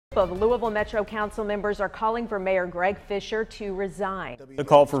The Louisville Metro Council members are calling for Mayor Greg Fisher to resign. The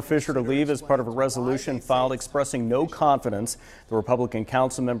call for Fisher to leave is part of a resolution filed expressing no confidence. The Republican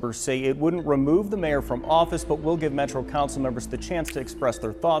council members say it wouldn't remove the mayor from office, but will give Metro Council members the chance to express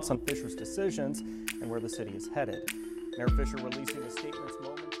their thoughts on Fisher's decisions and where the city is headed. Mayor Fisher releasing a statement.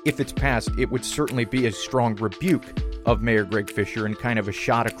 If it's passed, it would certainly be a strong rebuke of Mayor Greg Fisher and kind of a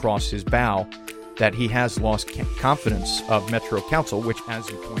shot across his bow that he has lost confidence of Metro Council, which, as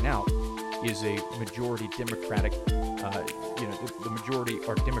you point out, is a majority Democratic, the majority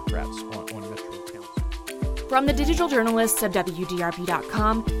are Democrats on Metro Council. From the digital journalists of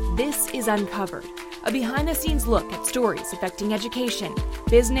WDRB.com, this is Uncovered, a behind-the-scenes look at stories affecting education,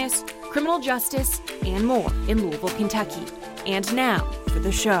 business, criminal justice, and more in Louisville, Kentucky. And now for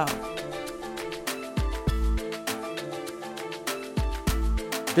the show.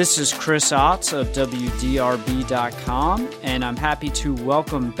 This is Chris Otts of WDRB.com, and I'm happy to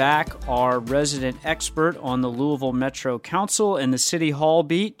welcome back our resident expert on the Louisville Metro Council and the City Hall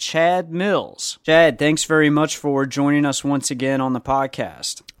beat, Chad Mills. Chad, thanks very much for joining us once again on the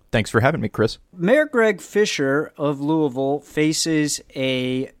podcast. Thanks for having me, Chris. Mayor Greg Fisher of Louisville faces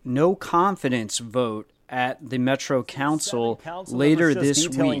a no-confidence vote at the Metro Council later this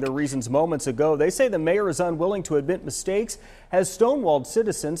week. Detailing their reasons moments ago, they say the mayor is unwilling to admit mistakes, has stonewalled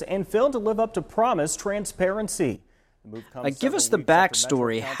citizens, and failed to live up to promised transparency. Give us the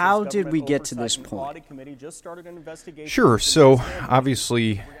backstory. How did we get to this point? Sure. So,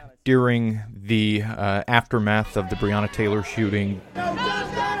 obviously, during the aftermath of the Breonna Taylor shooting, the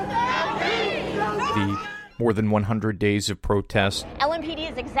more than 100 days of protest.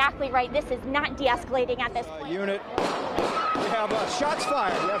 LMPD is exactly right. This is not de-escalating at this point. Unit, we have shots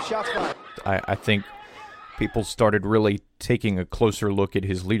fired. We have shots fired. I think people started really taking a closer look at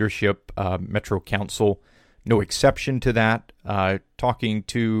his leadership. Metro Council, no exception to that. Talking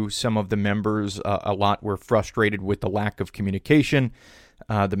to some of the members, a lot were frustrated with the lack of communication.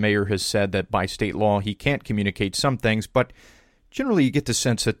 The mayor has said that by state law he can't communicate some things, but generally, you get the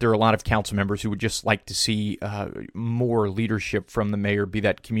sense that there are a lot of council members who would just like to see more leadership from the mayor, be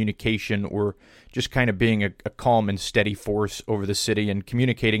that communication or just kind of being a calm and steady force over the city and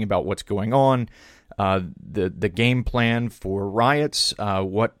communicating about what's going on, the game plan for riots,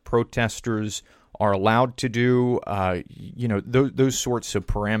 what protesters are allowed to do, those sorts of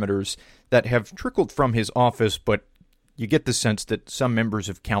parameters that have trickled from his office, but you get the sense that some members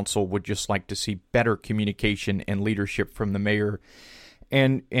of council would just like to see better communication and leadership from the mayor.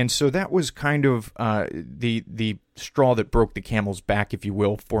 And so that was kind of the straw that broke the camel's back, if you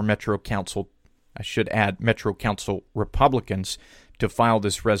will, for Metro Council, I should add, Metro Council Republicans to file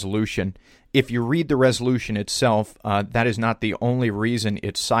this resolution. If you read the resolution itself, that is not the only reason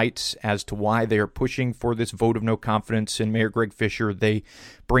it cites as to why they are pushing for this vote of no confidence in Mayor Greg Fisher. They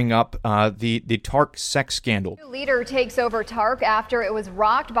bring up the TARC sex scandal. New leader takes over TARC after it was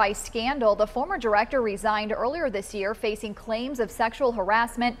rocked by scandal. The former director resigned earlier this year, facing claims of sexual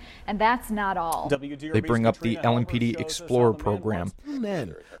harassment, and that's not all. They bring up the LMPD Explorer program. Two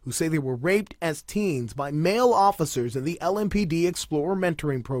men who say they were raped as teens by male officers in the LMPD Explorer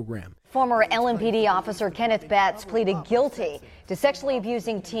mentoring program. Former LMPD officer Kenneth Betts pleaded guilty to sexually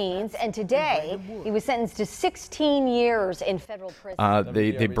abusing teens, and today he was sentenced to 16 years in federal prison.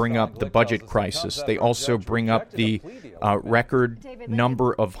 They bring up the budget crisis. They also bring up the record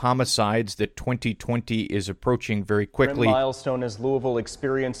number of homicides that 2020 is approaching very quickly. Milestone as Louisville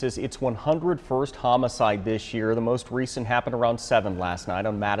experiences its 101st homicide this year. The most recent happened around 7 last night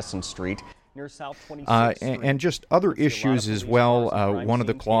on Madison Street. And just other issues as well. One of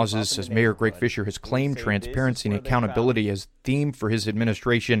the clauses says Mayor Greg Fisher has claimed transparency and accountability as theme for his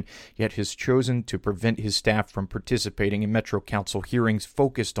administration, yet has chosen to prevent his staff from participating in Metro Council hearings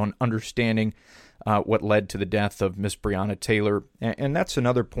focused on understanding what led to the death of Miss Breonna Taylor. And that's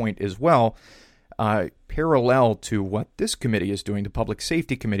another point as well. Parallel to what this committee is doing, the Public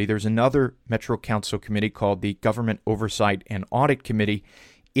Safety Committee, there's another Metro Council committee called the Government Oversight and Audit Committee.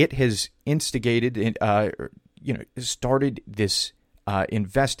 It has instigated and started this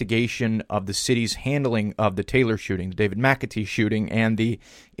investigation of the city's handling of the Taylor shooting, the David McAtee shooting, and the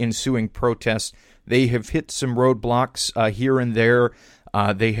ensuing protests. They have hit some roadblocks here and there.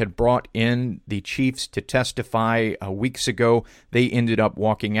 They had brought in the chiefs to testify weeks ago. They ended up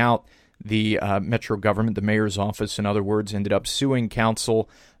walking out. The Metro government, the mayor's office, in other words, ended up suing council.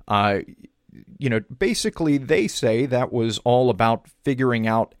 Basically they say that was all about figuring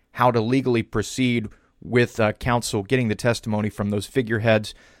out how to legally proceed with council getting the testimony from those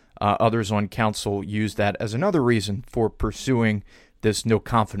figureheads. Others on council use that as another reason for pursuing this no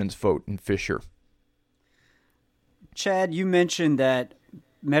confidence vote in Fisher. Chad, you mentioned that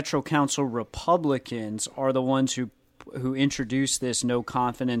Metro Council Republicans are the ones who introduced this no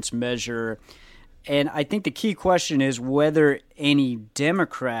confidence measure. And I think the key question is whether any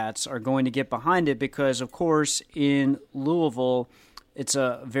Democrats are going to get behind it, because, of course, in Louisville, it's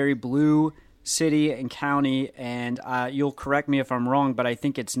a very blue city and county, and you'll correct me if I'm wrong, but I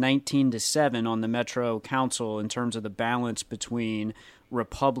think it's 19-7 on the Metro Council in terms of the balance between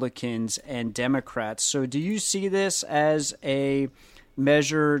Republicans and Democrats. So do you see this as a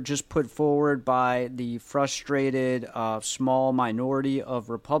measure just put forward by the frustrated small minority of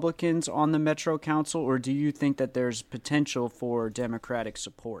Republicans on the Metro Council, or do you think that there's potential for Democratic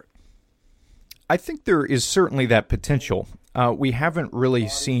support? I think there is certainly that potential. We haven't really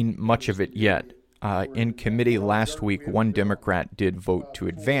seen much of it yet. In committee last week, one Democrat did vote to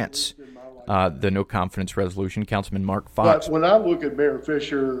advance the no confidence resolution, Councilman Mark Fox. But when I look at Mayor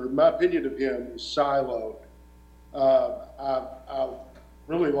Fisher, my opinion of him is siloed. I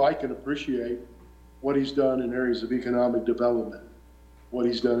really like and appreciate what he's done in areas of economic development, what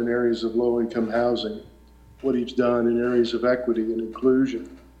he's done in areas of low-income housing, what he's done in areas of equity and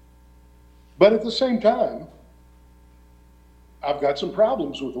inclusion. But at the same time, I've got some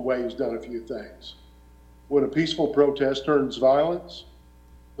problems with the way he's done a few things. When a peaceful protest turns violence,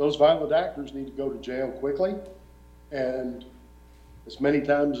 those violent actors need to go to jail quickly and as many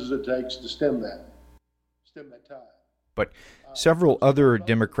times as it takes to stem that tide. But several other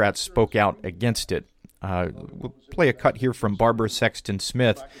Democrats spoke out against it. We'll play a cut here from Barbara Sexton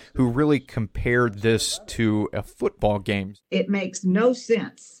Smith, who really compared this to a football game. It makes no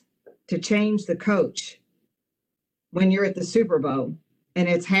sense to change the coach when you're at the Super Bowl and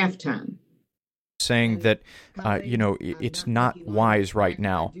it's halftime. Saying that, it's not wise right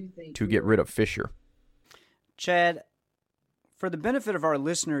now to get rid of Fisher. Chad, for the benefit of our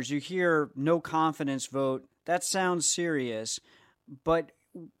listeners, you hear no confidence vote. That sounds serious, but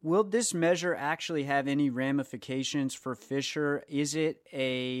will this measure actually have any ramifications for Fisher? Is it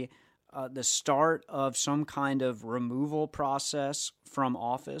the start of some kind of removal process from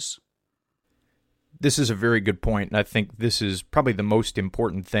office? This is a very good point, and I think this is probably the most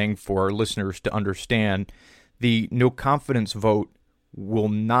important thing for our listeners to understand. The no confidence vote will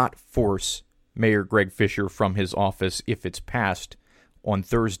not force Mayor Greg Fisher from his office if it's passed on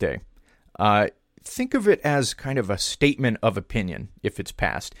Thursday. Think of it as kind of a statement of opinion if it's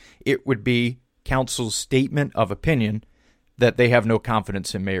passed. It would be council's statement of opinion that they have no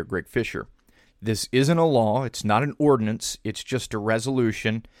confidence in Mayor Greg Fisher. This isn't a law. It's not an ordinance. It's just a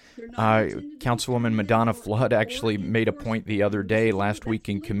resolution. Councilwoman Madonna Flood actually made a point the other day, last week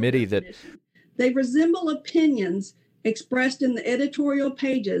in committee, that they resemble opinions expressed in the editorial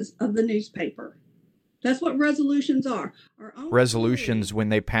pages of the newspaper. That's what resolutions are. Resolutions, when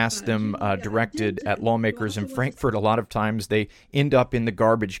they pass them directed at lawmakers in Frankfurt, a lot of times they end up in the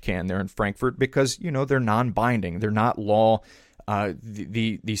garbage can there in Frankfurt because, they're non-binding. They're not law.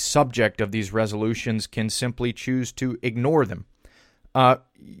 The subject of these resolutions can simply choose to ignore them.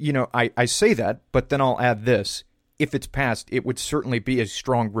 I say that, but then I'll add this. If it's passed, it would certainly be a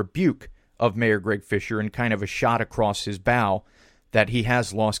strong rebuke of Mayor Greg Fisher and kind of a shot across his bow that he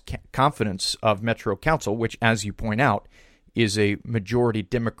has lost confidence of Metro Council, which, as you point out, is a majority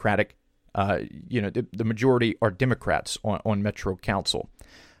Democratic, the majority are Democrats on Metro Council.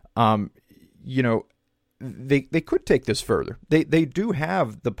 They could take this further. They do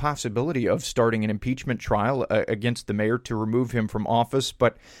have the possibility of starting an impeachment trial against the mayor to remove him from office.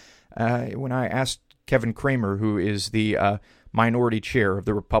 But when I asked Kevin Cramer, who is the minority chair of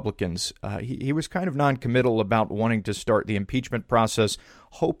the Republicans, he was kind of noncommittal about wanting to start the impeachment process,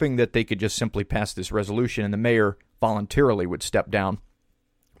 hoping that they could just simply pass this resolution and the mayor voluntarily would step down.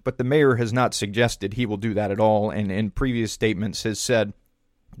 But the mayor has not suggested he will do that at all, and in previous statements has said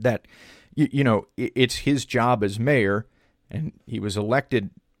that it's his job as mayor, and he was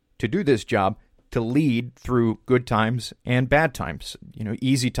elected to do this job, to lead through good times and bad times,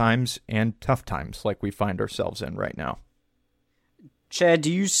 easy times and tough times like we find ourselves in right now. Chad,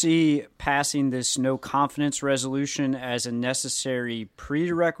 do you see passing this no confidence resolution as a necessary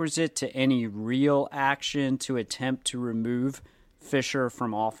prerequisite to any real action to attempt to remove Fisher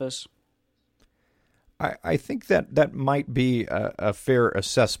from office? I think that might be a fair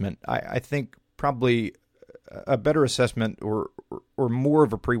assessment. I think probably a better assessment or more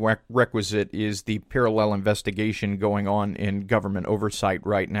of a prerequisite is the parallel investigation going on in government oversight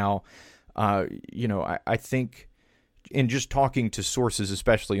right now. I think in just talking to sources,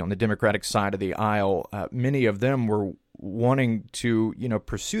 especially on the Democratic side of the aisle, many of them were wanting to,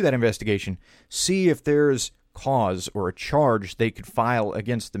 pursue that investigation, see if there's cause or a charge they could file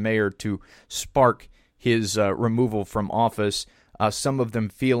against the mayor to spark his removal from office. some of them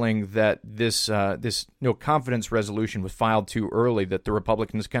feeling that this no confidence resolution was filed too early, that the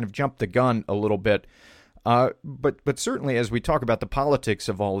Republicans kind of jumped the gun a little bit. But certainly, as we talk about the politics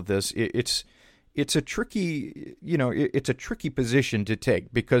of all of this, it's a tricky position to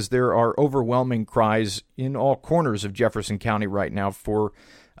take, because there are overwhelming cries in all corners of Jefferson County right now for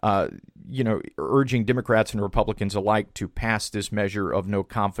urging Democrats and Republicans alike to pass this measure of no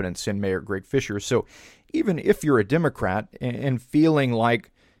confidence in Mayor Greg Fisher. So even if you're a Democrat and feeling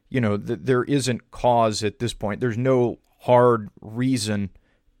like, that there isn't cause at this point, there's no hard reason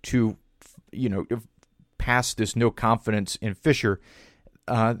to, pass this no confidence in Fisher,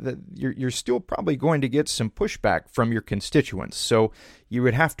 you're still probably going to get some pushback from your constituents. So you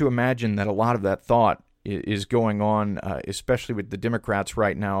would have to imagine that a lot of that thought is going on, especially with the Democrats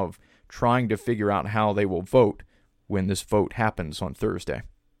right now, of trying to figure out how they will vote when this vote happens on Thursday.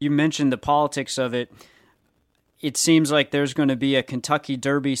 You mentioned the politics of it. It seems like there's going to be a Kentucky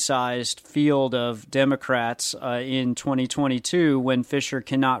Derby-sized field of Democrats in 2022 when Fisher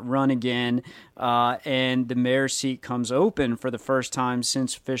cannot run again, and the mayor's seat comes open for the first time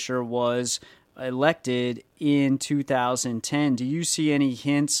since Fisher was elected in 2010. Do you see any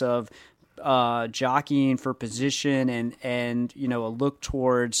hints of jockeying for position and a look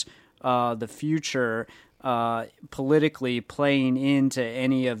towards the future politically playing into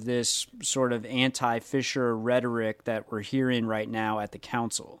any of this sort of anti-Fisher rhetoric that we're hearing right now at the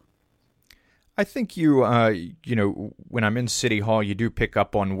council? I think when I'm in City Hall, you do pick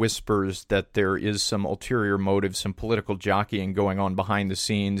up on whispers that there is some ulterior motive, some political jockeying going on behind the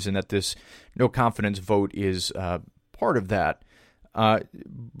scenes, and that this no confidence vote is part of that.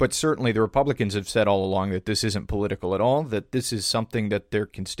 But certainly the Republicans have said all along that this isn't political at all, that this is something that their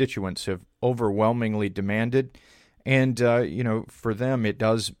constituents have overwhelmingly demanded. And, for them, it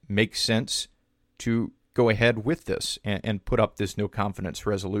does make sense to go ahead with this and put up this no confidence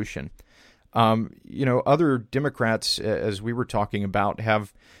resolution. Other Democrats, as we were talking about,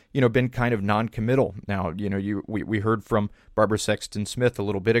 have, been kind of non-committal now. We heard from Barbara Sexton Smith a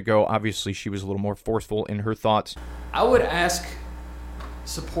little bit ago. Obviously, she was a little more forceful in her thoughts. I would ask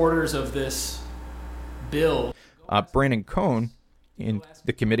supporters of this bill. Brandon Cohn, in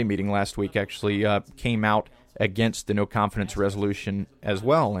the committee meeting last week, actually came out against the no confidence resolution as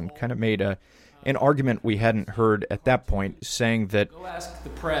well, and kind of made an argument we hadn't heard at that point, saying that go ask the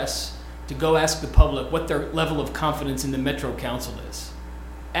press to go ask the public what their level of confidence in the Metro Council is.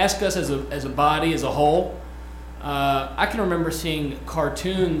 Ask us as a body, as a whole. I can remember seeing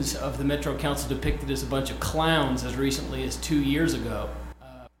cartoons of the Metro Council depicted as a bunch of clowns as recently as 2 years ago.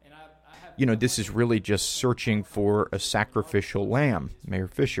 This is really just searching for a sacrificial lamb, Mayor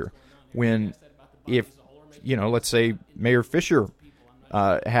Fisher. When let's say Mayor Fisher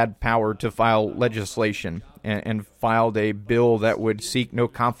had power to file legislation and filed a bill that would seek no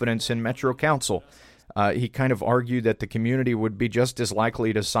confidence in Metro Council, he kind of argued that the community would be just as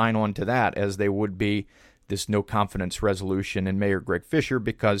likely to sign on to that as they would be this no confidence resolution in Mayor Greg Fisher,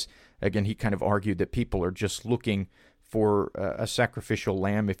 because, again, he kind of argued that people are just looking for a sacrificial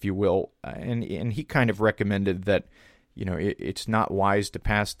lamb, if you will, and he kind of recommended that, it's not wise to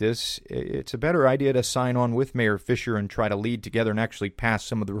pass this. It's a better idea to sign on with Mayor Fisher and try to lead together and actually pass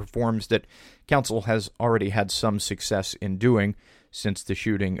some of the reforms that council has already had some success in doing since the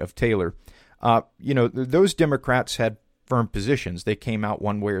shooting of Taylor. Those Democrats had firm positions. They came out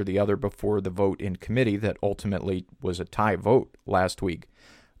one way or the other before the vote in committee that ultimately was a tie vote last week.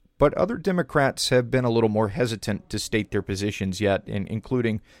 But other Democrats have been a little more hesitant to state their positions yet,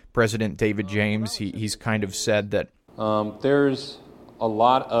 including President David James. He's kind of said that there's a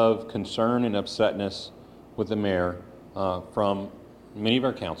lot of concern and upsetness with the mayor from many of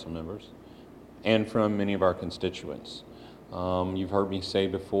our council members and from many of our constituents. You've heard me say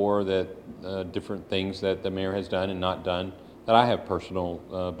before that different things that the mayor has done and not done that I have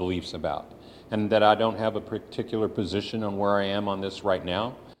personal beliefs about, and that I don't have a particular position on where I am on this right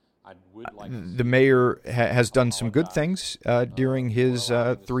now. The mayor has done some good things during his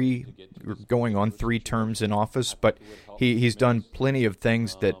going on 3 terms in office, but he's done plenty of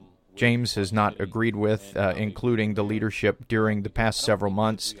things that James has not agreed with, including the leadership during the past several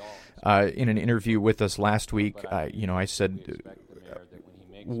months. In an interview with us last week, I said,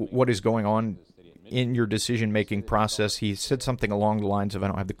 what is going on in your decision-making process? He said something along the lines of, I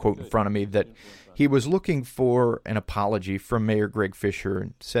don't have the quote in front of me, that he was looking for an apology from Mayor Greg Fisher,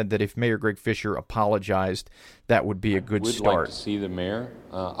 and said that if Mayor Greg Fisher apologized, that would be a good start. I would like to see the mayor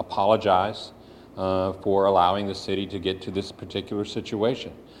apologize for allowing the city to get to this particular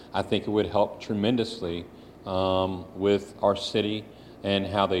situation. I think it would help tremendously with our city and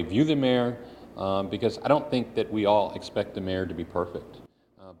how they view the mayor because I don't think that we all expect the mayor to be perfect.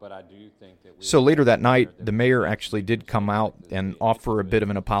 But I do think that So later that night, the mayor actually did come out and offer a bit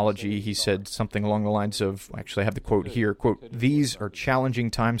of an apology. He said something along the lines of, actually I have the quote here, quote, "These are challenging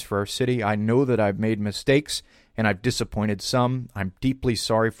times for our city. I know that I've made mistakes and I've disappointed some. I'm deeply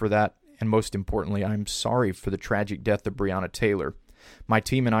sorry for that. And most importantly, I'm sorry for the tragic death of Breonna Taylor. My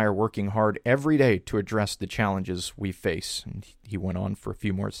team and I are working hard every day to address the challenges we face." And he went on for a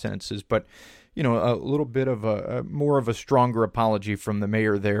few more sentences, but you know, a little bit of a more of a stronger apology from the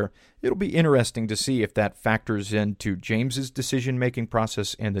mayor there. It'll be interesting to see if that factors into James's decision-making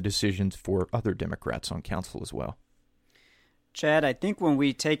process and the decisions for other Democrats on council as well. Chad, I think when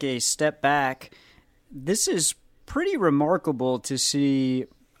we take a step back, this is pretty remarkable to see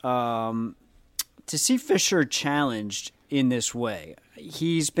Fisher challenged in this way.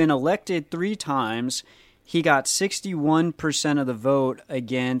 He's been elected 3 times. He got 61% of the vote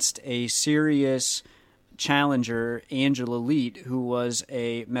against a serious challenger, Angela Leet, who was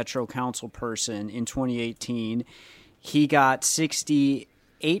a Metro Council person in 2018. He got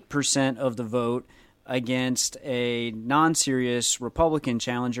 68% of the vote against a non-serious Republican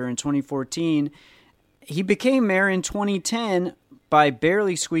challenger in 2014. He became mayor in 2010 by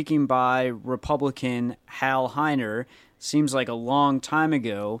barely squeaking by Republican Hal Heiner. Seems like a long time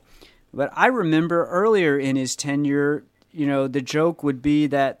ago. But I remember earlier in his tenure, you know, the joke would be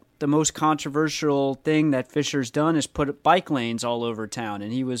that the most controversial thing that Fisher's done is put bike lanes all over town.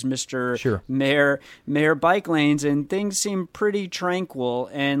 And he was Mr. Sure. Mayor Bike Lanes, and things seemed pretty tranquil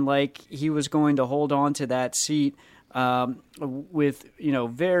and like he was going to hold on to that seat with, you know,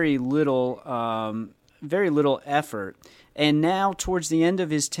 very little effort. And now towards the end of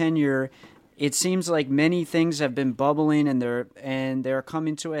his tenure, it seems like many things have been bubbling and they're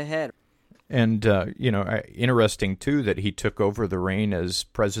coming to a head. And, you know, interesting, too, that he took over the reign as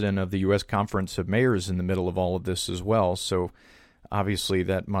president of the U.S. Conference of Mayors in the middle of all of this as well. So obviously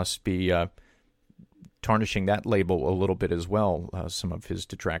that must be tarnishing that label a little bit as well, some of his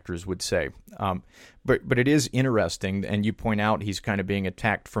detractors would say. But it is interesting, and you point out he's kind of being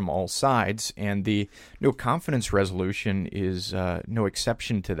attacked from all sides, and the no confidence resolution is no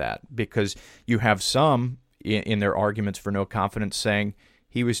exception to that, because you have some in their arguments for no confidence saying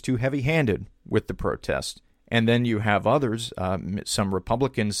he was too heavy-handed with the protest. And then you have others, some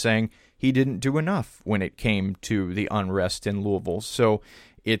Republicans, saying he didn't do enough when it came to the unrest in Louisville. So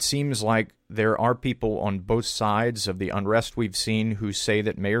it seems like there are people on both sides of the unrest we've seen who say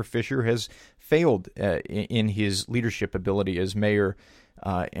that Mayor Fisher has failed in his leadership ability as mayor.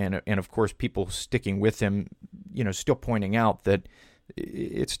 And of course, people sticking with him, you know, still pointing out that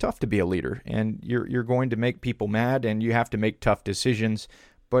it's tough to be a leader, and you're going to make people mad, and you have to make tough decisions.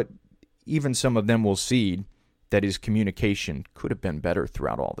 But even some of them will see that his communication could have been better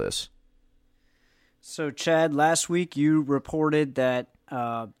throughout all this. So, Chad, last week you reported that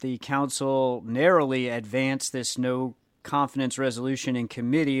the council narrowly advanced this no confidence resolution in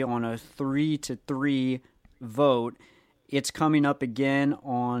committee on a 3-3 vote. It's coming up again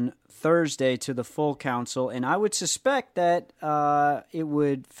on Thursday to the full council, and I would suspect that it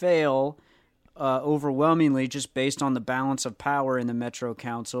would fail overwhelmingly just based on the balance of power in the Metro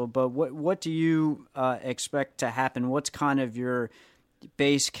Council. But what do you expect to happen? What's kind of your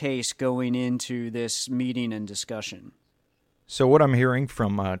base case going into this meeting and discussion? So what I'm hearing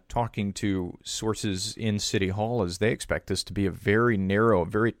from talking to sources in City Hall is they expect this to be a very narrow,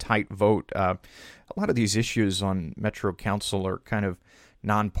 very tight vote. A lot of these issues on Metro Council are kind of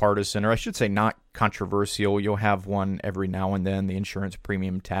nonpartisan, or I should say not controversial. You'll have one every now and then, the insurance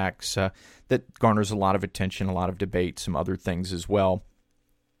premium tax, that garners a lot of attention, a lot of debate, some other things as well.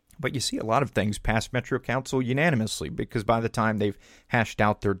 But you see a lot of things pass Metro Council unanimously, because by the time they've hashed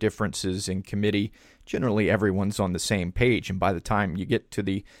out their differences in committee, generally everyone's on the same page. And by the time you get to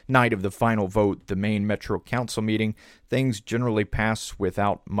the night of the final vote, the main Metro Council meeting, things generally pass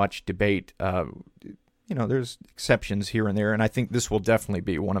without much debate. You know, there's exceptions here and there, and I think this will definitely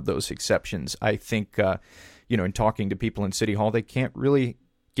be one of those exceptions. I think, you know, in talking to people in City Hall, they can't really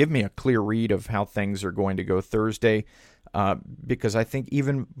give me a clear read of how things are going to go Thursday. Because I think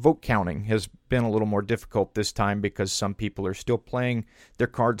even vote counting has been a little more difficult this time, because some people are still playing their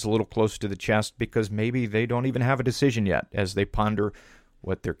cards a little close to the chest because maybe they don't even have a decision yet as they ponder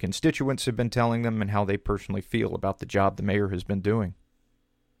what their constituents have been telling them and how they personally feel about the job the mayor has been doing.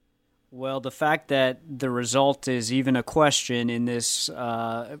 Well, the fact that the result is even a question in this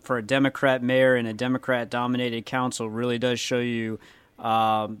for a Democrat mayor and a Democrat-dominated council really does show you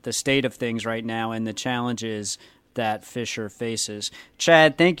the state of things right now and the challenges that Fisher faces.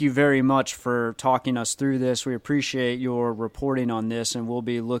 Chad, thank you very much for talking us through this. We appreciate your reporting on this, and we'll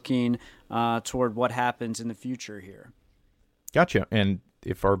be looking toward what happens in the future here. Gotcha. And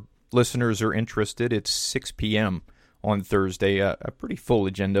if our listeners are interested, it's 6 p.m. on Thursday, a pretty full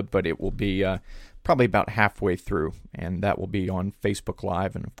agenda, but it will be probably about halfway through, and that will be on Facebook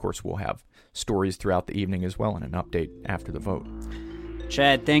Live. And, of course, we'll have stories throughout the evening as well and an update after the vote.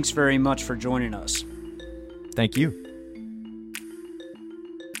 Chad, thanks very much for joining us. Thank you.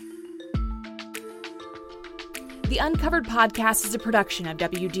 The Uncovered podcast is a production of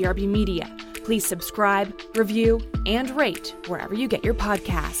WDRB Media. Please subscribe, review, and rate wherever you get your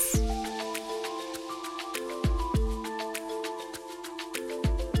podcasts.